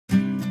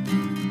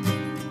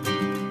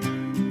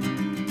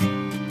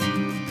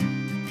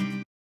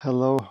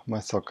Hello,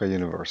 my soccer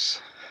universe.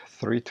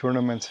 Three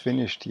tournaments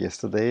finished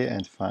yesterday,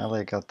 and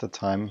finally I got the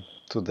time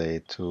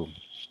today to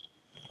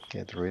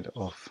get rid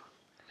of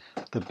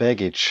the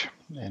baggage.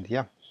 And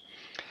yeah,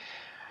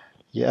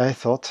 I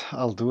thought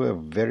I'll do a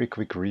very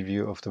quick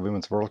review of the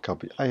Women's World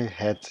Cup. I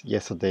had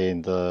yesterday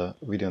in the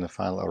video on the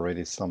final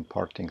already some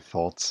parting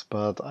thoughts,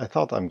 but I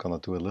thought I'm gonna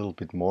do a little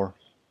bit more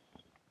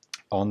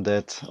on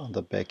that. On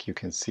the back, you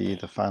can see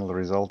the final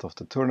result of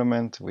the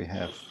tournament. We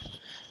have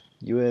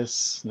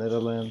US,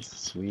 Netherlands,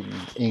 Sweden,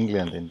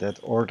 England in that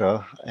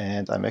order,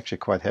 and I'm actually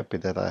quite happy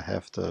that I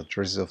have the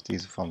jerseys of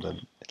these from the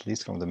at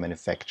least from the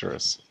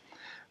manufacturers.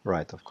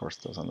 Right, of course,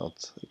 those are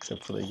not,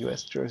 except for the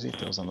US jersey,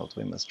 those are not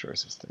women's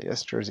jerseys. The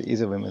US jersey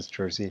is a women's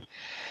jersey,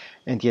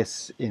 and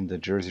yes, in the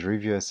jersey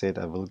review, I said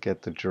I will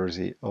get the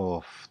jersey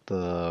of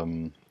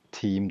the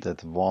team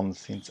that won,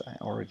 since I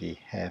already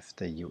have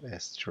the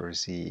US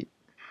jersey,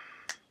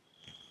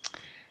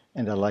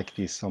 and I like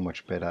these so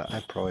much better.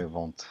 I probably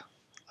won't.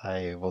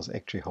 I was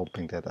actually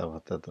hoping that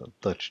the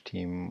Dutch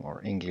team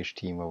or English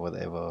team or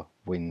whatever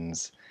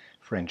wins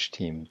French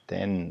team,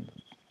 then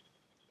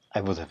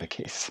I would have a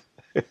case.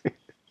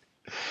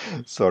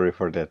 Sorry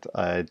for that.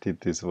 I did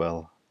this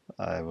well.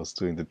 I was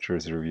doing the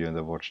jersey review and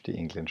I watched the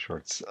England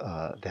shirts.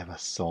 There were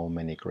so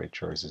many great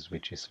jerseys,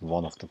 which is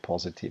one of the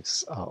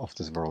positives of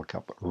this World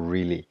Cup.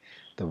 Really,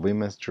 the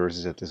women's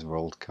jerseys at this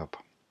World Cup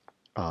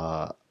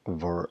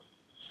were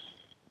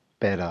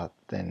better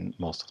than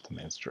most of the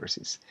men's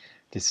jerseys.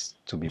 This,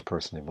 to me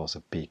personally, was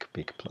a big,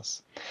 big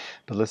plus.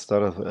 But let's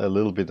start off a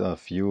little bit on a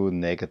few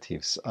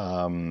negatives.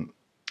 From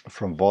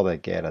what I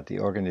gathered,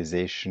 the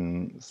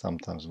organization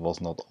sometimes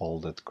was not all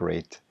that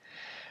great.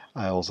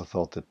 I also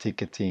thought the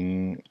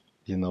ticketing,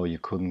 you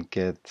couldn't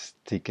get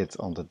tickets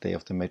on the day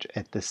of the match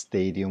at the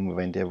stadium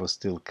when there was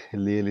still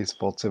clearly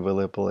spots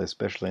available,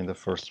 especially in the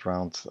first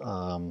round.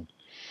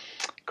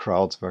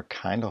 Crowds were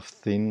kind of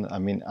thin. I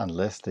mean,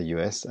 unless the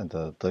US and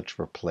the Dutch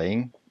were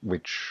playing,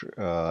 which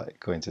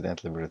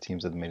coincidentally were the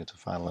teams that made it to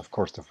final. Of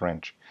course, the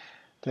French.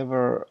 There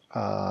were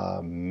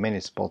many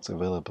spots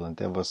available, and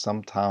there were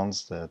some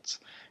towns that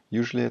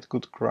usually had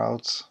good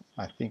crowds.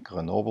 I think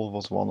Grenoble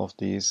was one of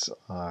these.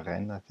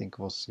 Rennes, I think,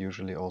 was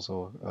usually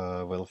also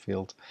well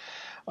filled.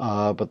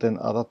 But then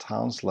other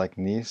towns like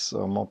Nice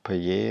or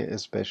Montpellier,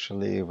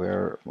 especially,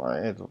 where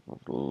it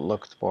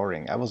looked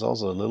boring. I was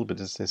also a little bit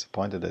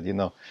disappointed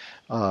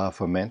that,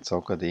 for men's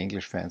soccer, the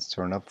English fans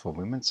turn up. For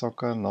women's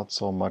soccer, not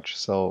so much.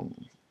 So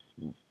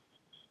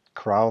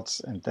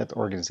crowds and that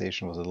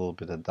organization was a little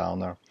bit a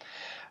downer.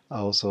 I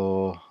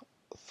also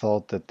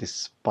thought that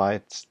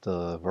despite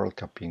the World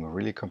Cup being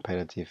really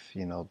competitive,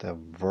 there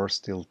were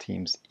still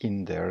teams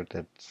in there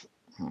that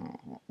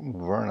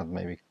were not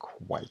maybe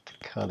quite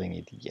cutting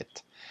it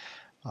yet.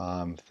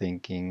 I'm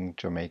thinking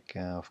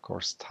Jamaica, of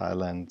course,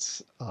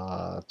 Thailand,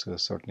 to a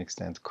certain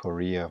extent,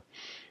 Korea.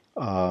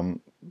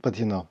 But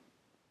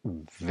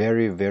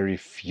very, very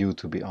few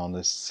to be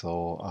honest.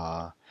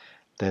 So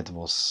that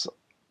was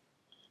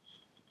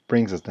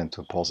brings us then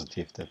to a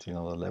positive that the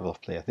level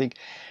of play. I think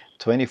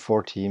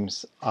 24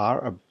 teams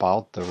are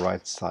about the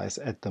right size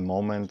at the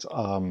moment,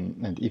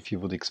 and if you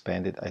would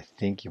expand it, I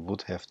think you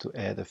would have to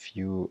add a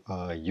few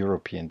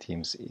European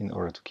teams in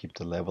order to keep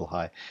the level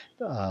high,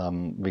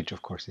 which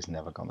of course is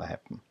never going to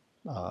happen.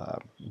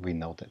 We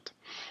know that.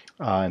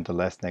 And the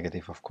last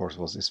negative, of course,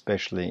 was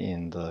especially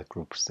in the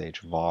group stage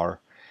VAR.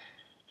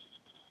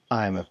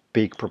 I'm a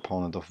big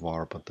proponent of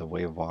VAR, but the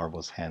way VAR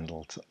was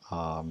handled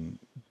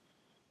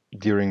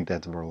during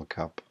that World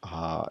Cup,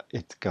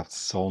 it got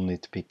so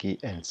nitpicky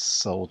and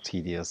so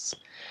tedious.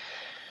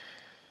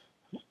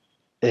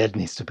 It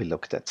needs to be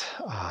looked at.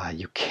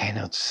 You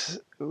cannot,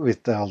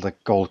 with all the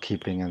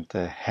goalkeeping and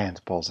the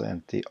handballs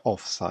and the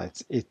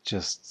offsides, it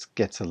just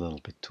gets a little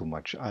bit too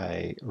much.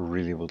 I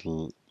really would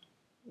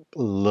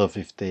love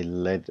if they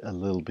let a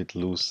little bit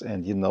loose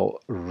and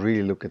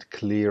really look at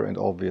clear and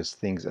obvious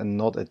things and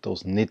not at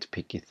those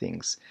nitpicky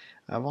things.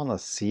 I want to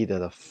see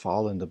that a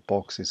foul in the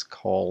box is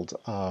called,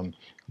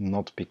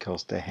 not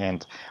because the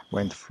hand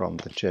went from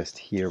the chest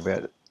here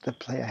where the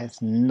player has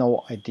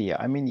no idea.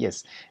 I mean,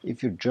 yes,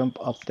 if you jump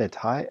up that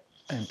high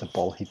and the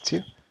ball hits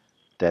you,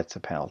 that's a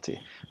penalty.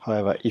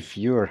 However, if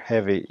you're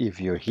heavy, if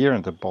you're here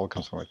and the ball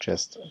comes from a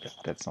chest,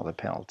 that's not a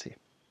penalty.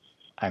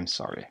 I'm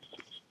sorry,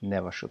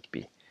 never should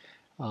be.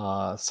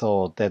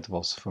 So that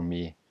was for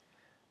me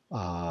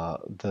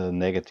the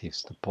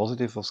negatives. The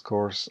positive, of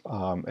course,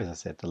 as I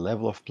said, the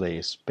level of play,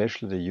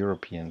 especially the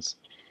Europeans,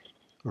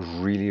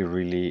 really,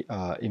 really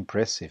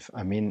impressive.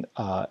 I mean,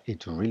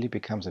 it really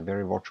becomes a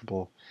very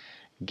watchable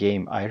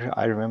game.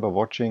 I remember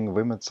watching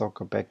women's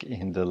soccer back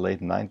in the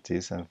late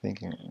 90s and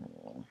thinking,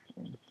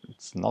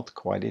 it's not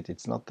quite it,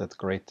 it's not that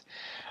great.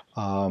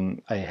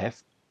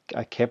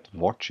 I kept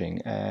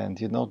watching, and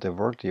there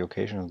were the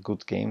occasional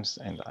good games,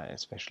 and I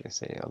especially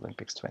say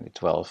Olympics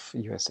 2012,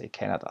 USA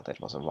Canada.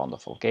 That was a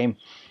wonderful game.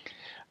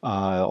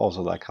 I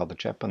also like how the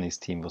Japanese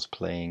team was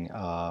playing,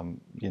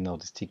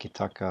 this tiki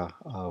taka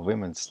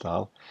women's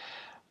style.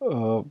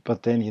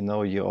 But then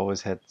you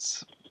always had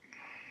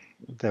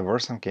there were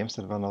some games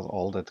that were not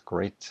all that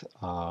great,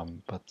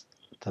 but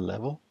the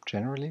level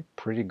generally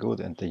pretty good.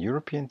 And the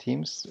European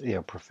teams, they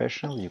are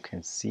professional. You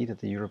can see that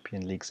the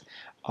European leagues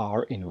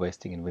are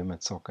investing in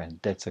women's soccer, and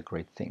that's a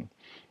great thing.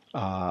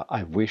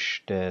 I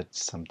wish that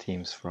some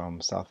teams from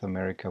South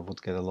America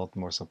would get a lot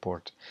more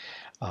support.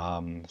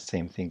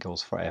 Same thing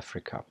goes for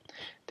Africa.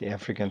 The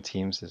African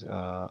teams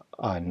are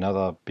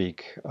another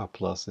big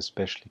plus,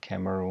 especially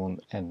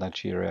Cameroon and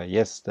Nigeria.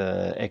 Yes,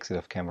 the exit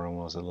of Cameroon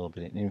was a little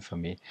bit in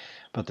infamy,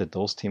 but that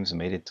those teams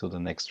made it to the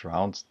next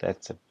round,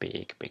 that's a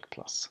big, big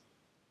plus.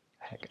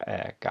 Heck,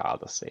 I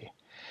gotta say.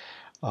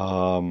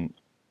 Um,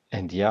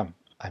 and yeah,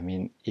 I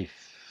mean,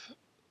 if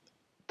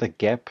the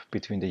gap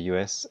between the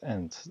US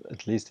and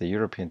at least the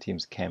European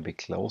teams can be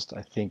closed,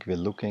 I think we're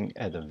looking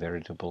at a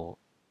veritable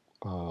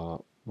uh,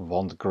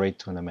 one great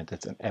tournament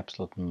that's an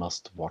absolute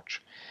must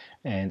watch.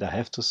 And I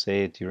have to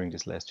say, during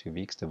these last few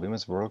weeks, the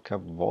Women's World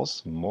Cup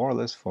was more or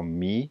less for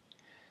me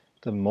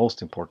the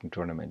most important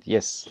tournament.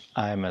 Yes,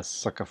 I'm a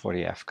sucker for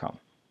the AFCON.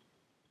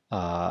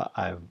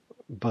 I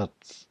but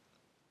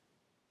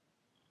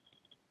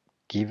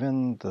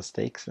given the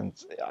stakes, and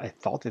I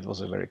thought it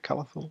was a very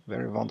colorful,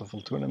 very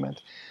wonderful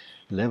tournament.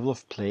 Level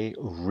of play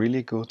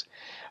really good.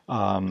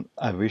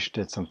 I wish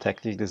that some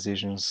tactical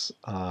decisions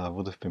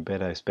would have been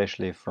better,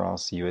 especially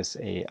France,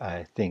 USA.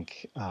 I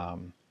think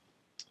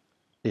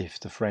if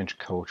the French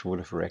coach would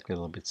have reacted a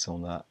little bit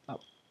sooner,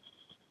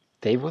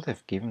 they would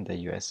have given the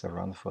US a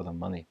run for the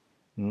money.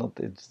 Not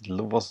it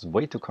was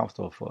way too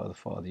comfortable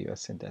for the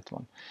US in that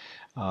one.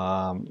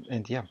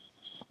 And yeah,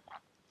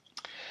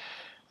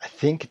 I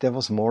think there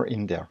was more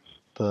in there.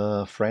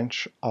 The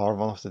French are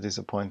one of the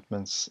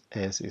disappointments,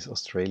 as is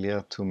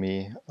Australia to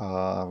me,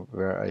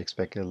 where I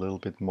expected a little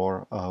bit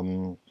more.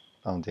 On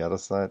the other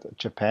side,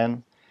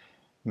 Japan,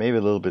 maybe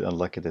a little bit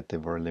unlucky that they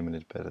were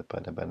eliminated by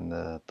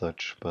the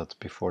Dutch, but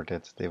before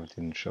that they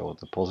didn't show.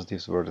 The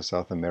positives were the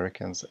South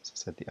Americans, as I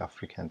said, the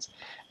Africans,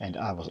 and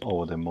I was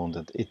over the moon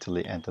that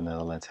Italy and the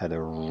Netherlands had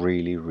a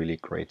really, really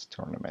great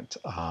tournament.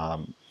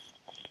 I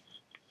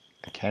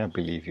cannot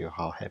believe you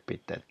how happy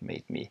that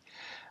made me.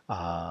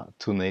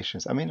 Two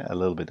nations. I mean, a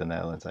little bit the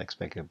Netherlands I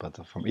expected,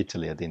 but from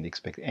Italy I didn't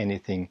expect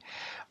anything.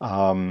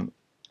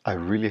 I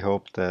really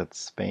hope that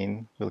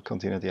Spain will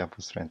continue the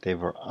upward trend. They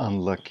were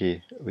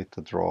unlucky with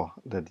the draw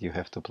that you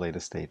have to play the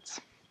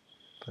States.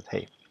 But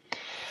hey.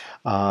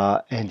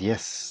 And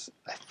yes,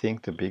 I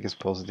think the biggest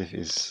positive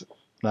is,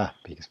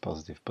 biggest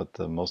positive, but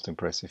the most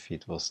impressive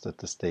feat was that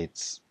the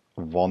States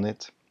won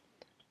it.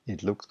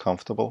 It looked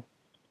comfortable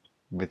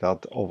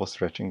without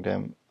overstretching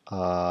them.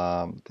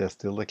 They're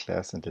still the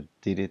class and they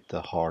did it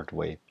the hard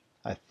way.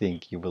 I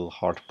think you will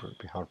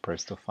be hard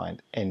pressed to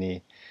find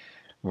any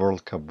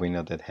World Cup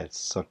winner that had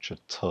such a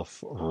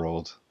tough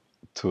road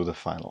to the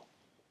final.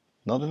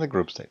 Not in the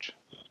group stage.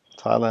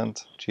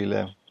 Thailand,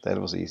 Chile, that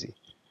was easy.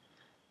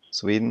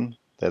 Sweden,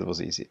 that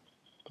was easy.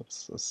 But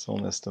as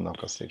soon as the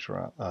knockout stage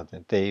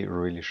they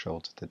really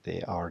showed that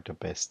they are the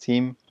best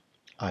team.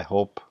 I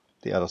hope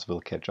the others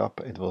will catch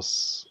up. It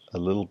was a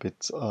little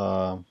bit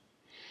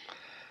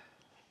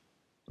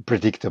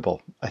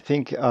predictable. I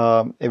think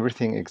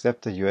everything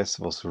except the US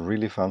was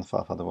really fun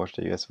to watch.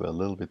 The US were a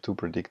little bit too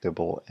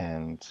predictable,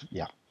 and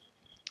yeah,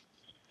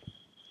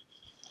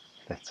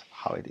 that's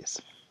how it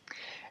is.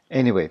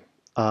 Anyway,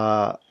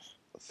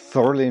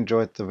 thoroughly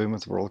enjoyed the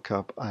Women's World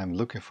Cup. I'm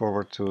looking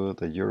forward to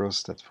the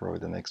Euros. That's probably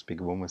the next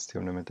big women's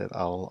tournament that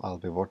I'll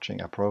be watching.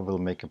 I probably will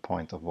make a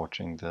point of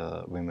watching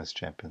the Women's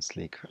Champions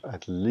League,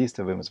 at least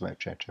the Women's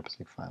Champions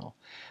League final.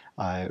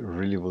 I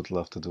really would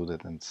love to do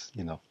that, and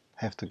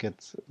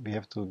we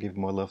have to give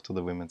more love to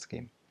the women's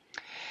game.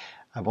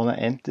 I want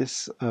to end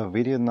this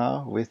video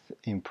now with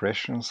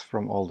impressions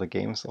from all the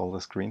games, all the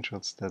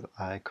screenshots that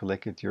I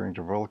collected during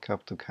the World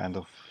Cup to kind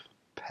of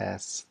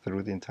pass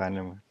through the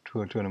entire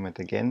tournament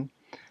again.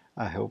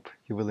 I hope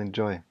you will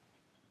enjoy.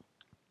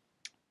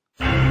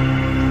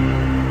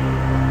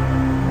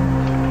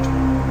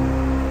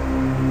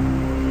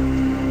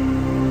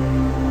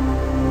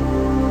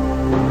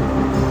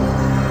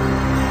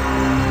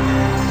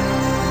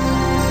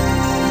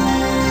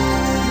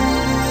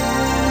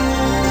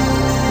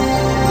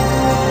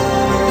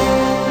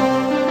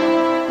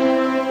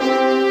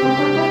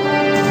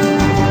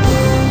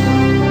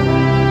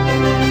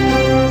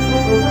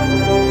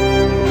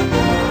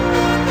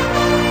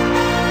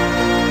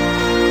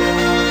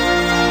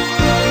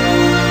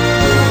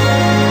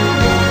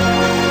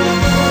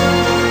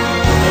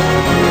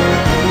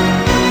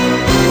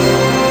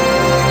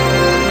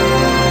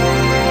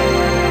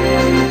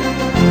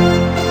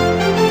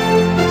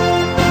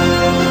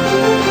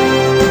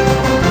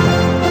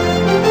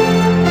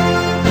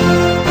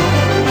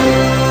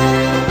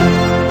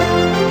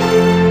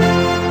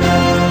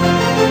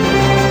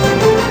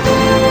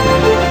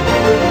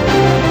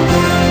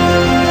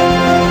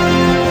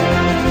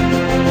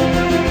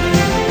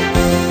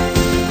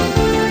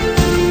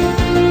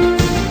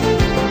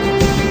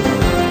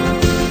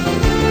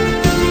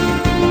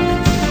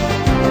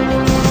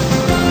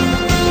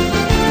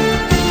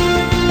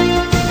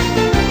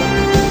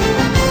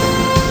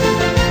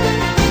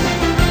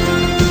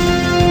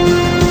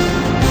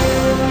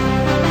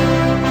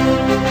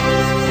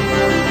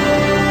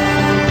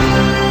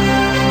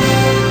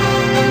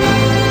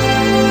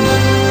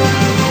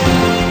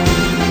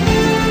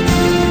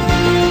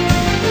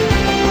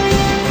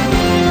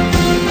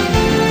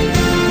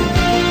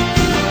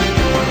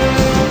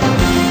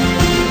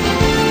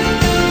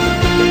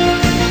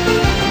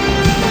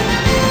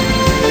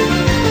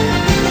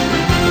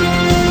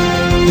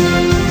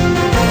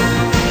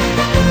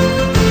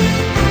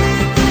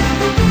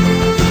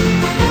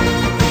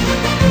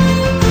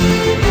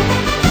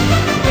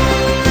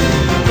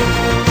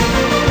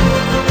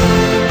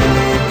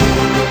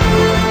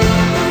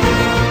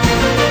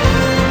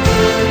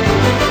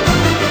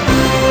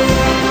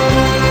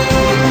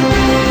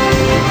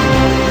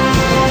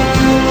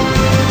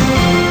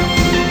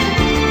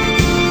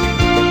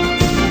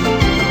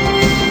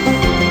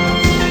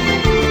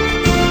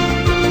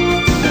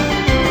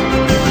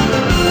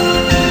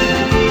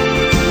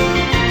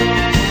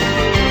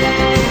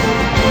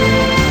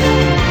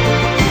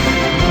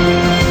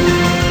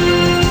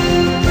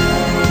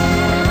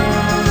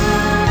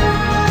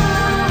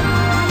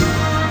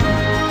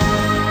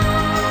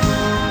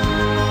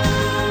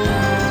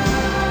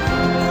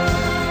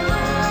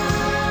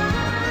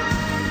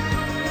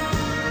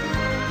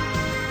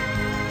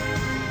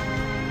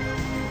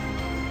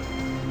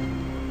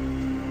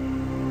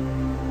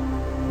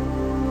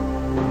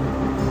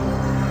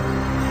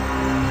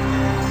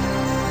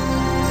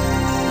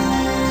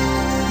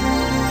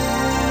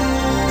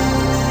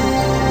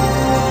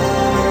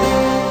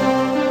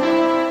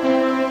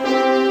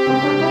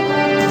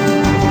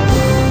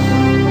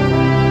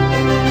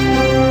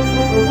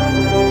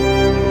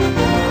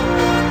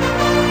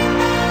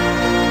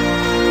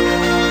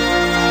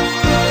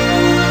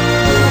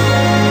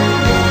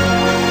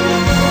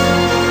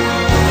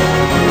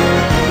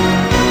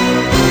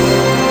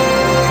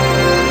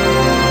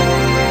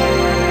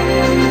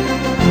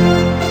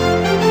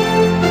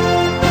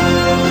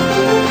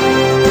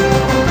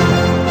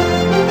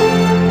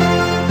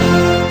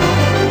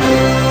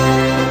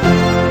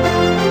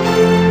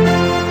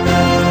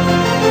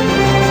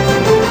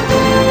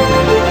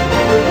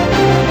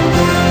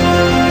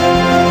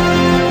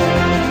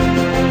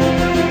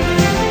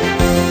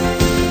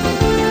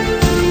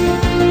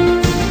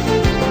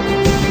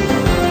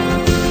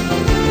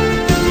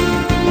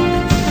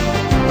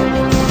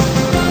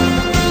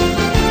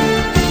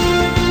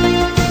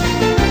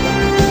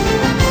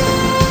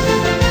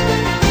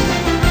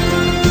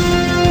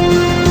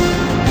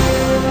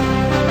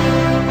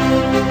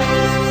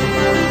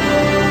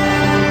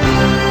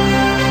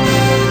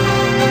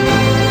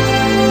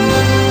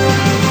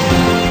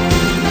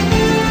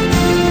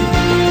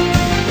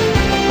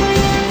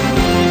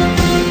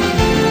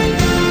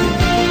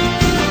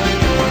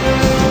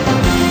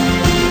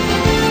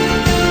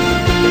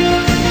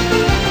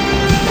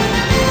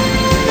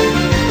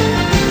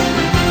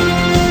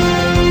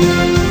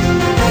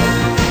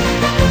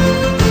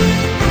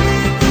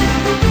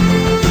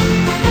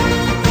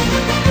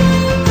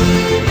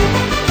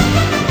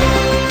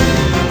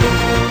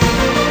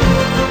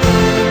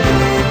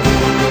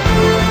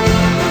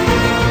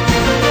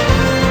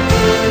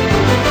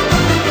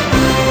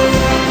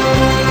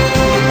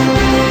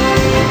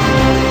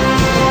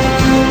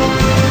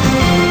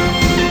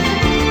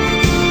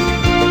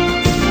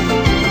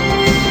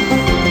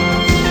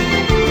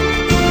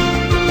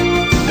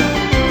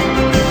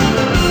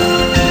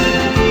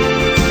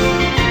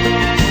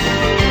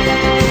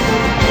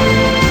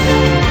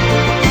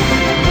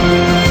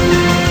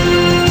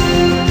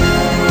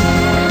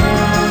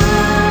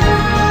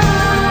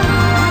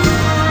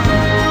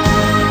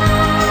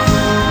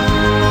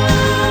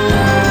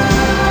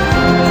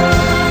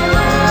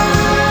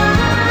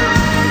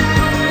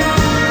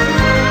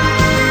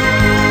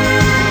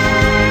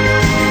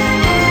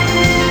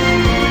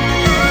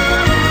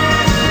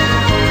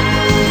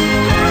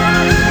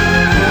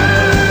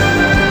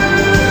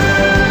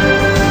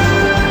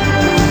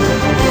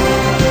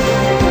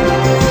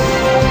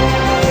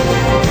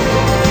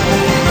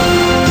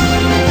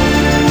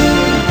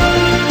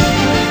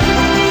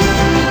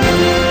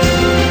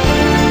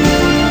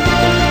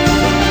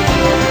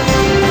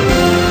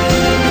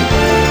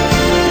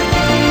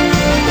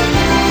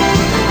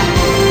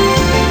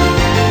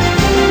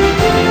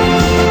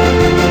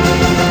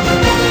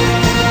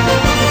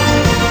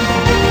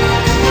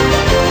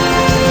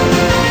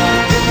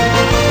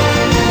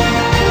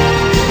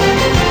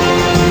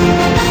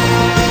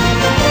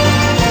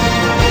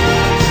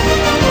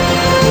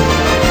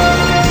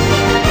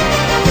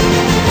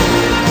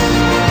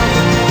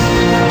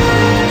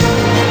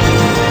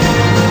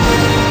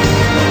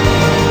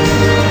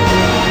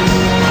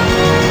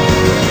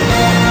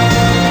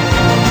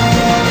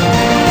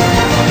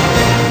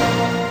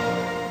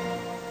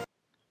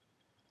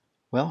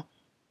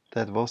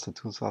 was the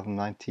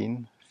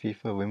 2019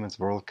 FIFA Women's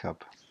World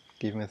Cup.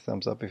 Give me a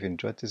thumbs up if you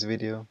enjoyed this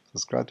video,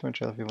 subscribe to my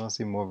channel if you want to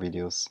see more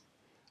videos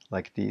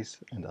like these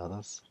and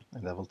others,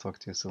 and I will talk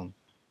to you soon.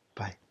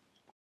 Bye.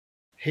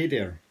 Hey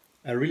there,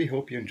 I really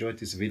hope you enjoyed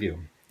this video,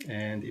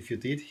 and if you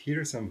did, here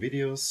are some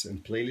videos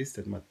and playlists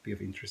that might be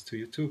of interest to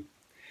you too.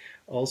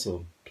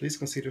 Also, please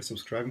consider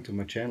subscribing to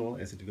my channel,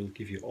 as it will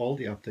give you all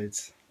the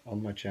updates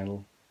on my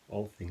channel,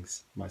 all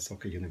things My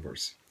Soccer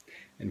Universe.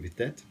 And with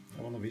that,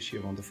 I want to wish you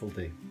a wonderful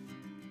day.